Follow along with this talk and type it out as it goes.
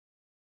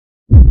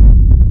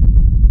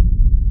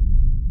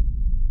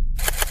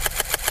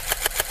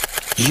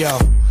Yo,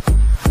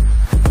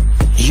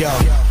 yo,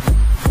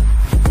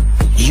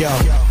 yo,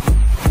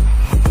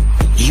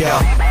 yo.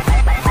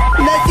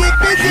 Let's get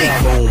busy.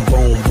 Boom,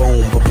 boom, boom,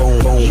 boom,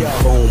 boom,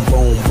 boom,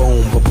 boom,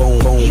 boom, boom,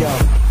 boom.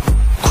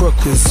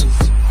 Crookers.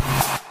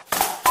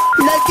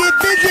 Let's get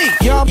busy.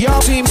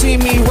 Y'all see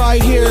me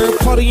right here,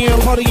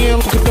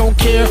 partying, don't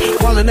care.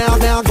 Wildin' out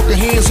now, got the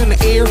hands in the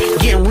air,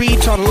 getting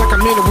retarded like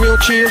I'm in a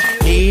wheelchair.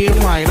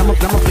 Yeah, right, I'm a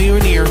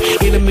pioneer.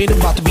 In a minute,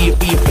 about to be a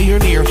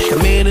pioneer. The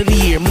man of the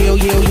year,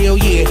 hell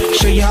yeah.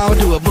 Show you how I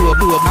do it, boo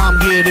it. I'm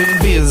getting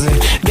busy.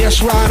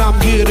 That's right, I'm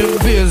getting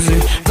busy.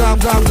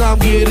 I'm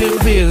getting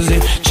busy.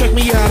 Check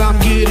me out, I'm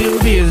getting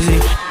busy.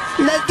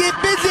 Let's get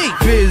busy.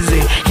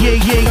 Busy,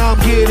 yeah, I'm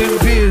getting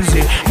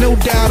busy. No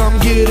doubt I'm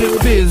getting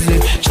busy.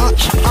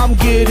 I'm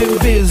getting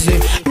busy.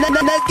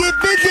 Let's get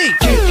busy.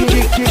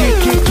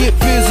 Get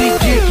busy.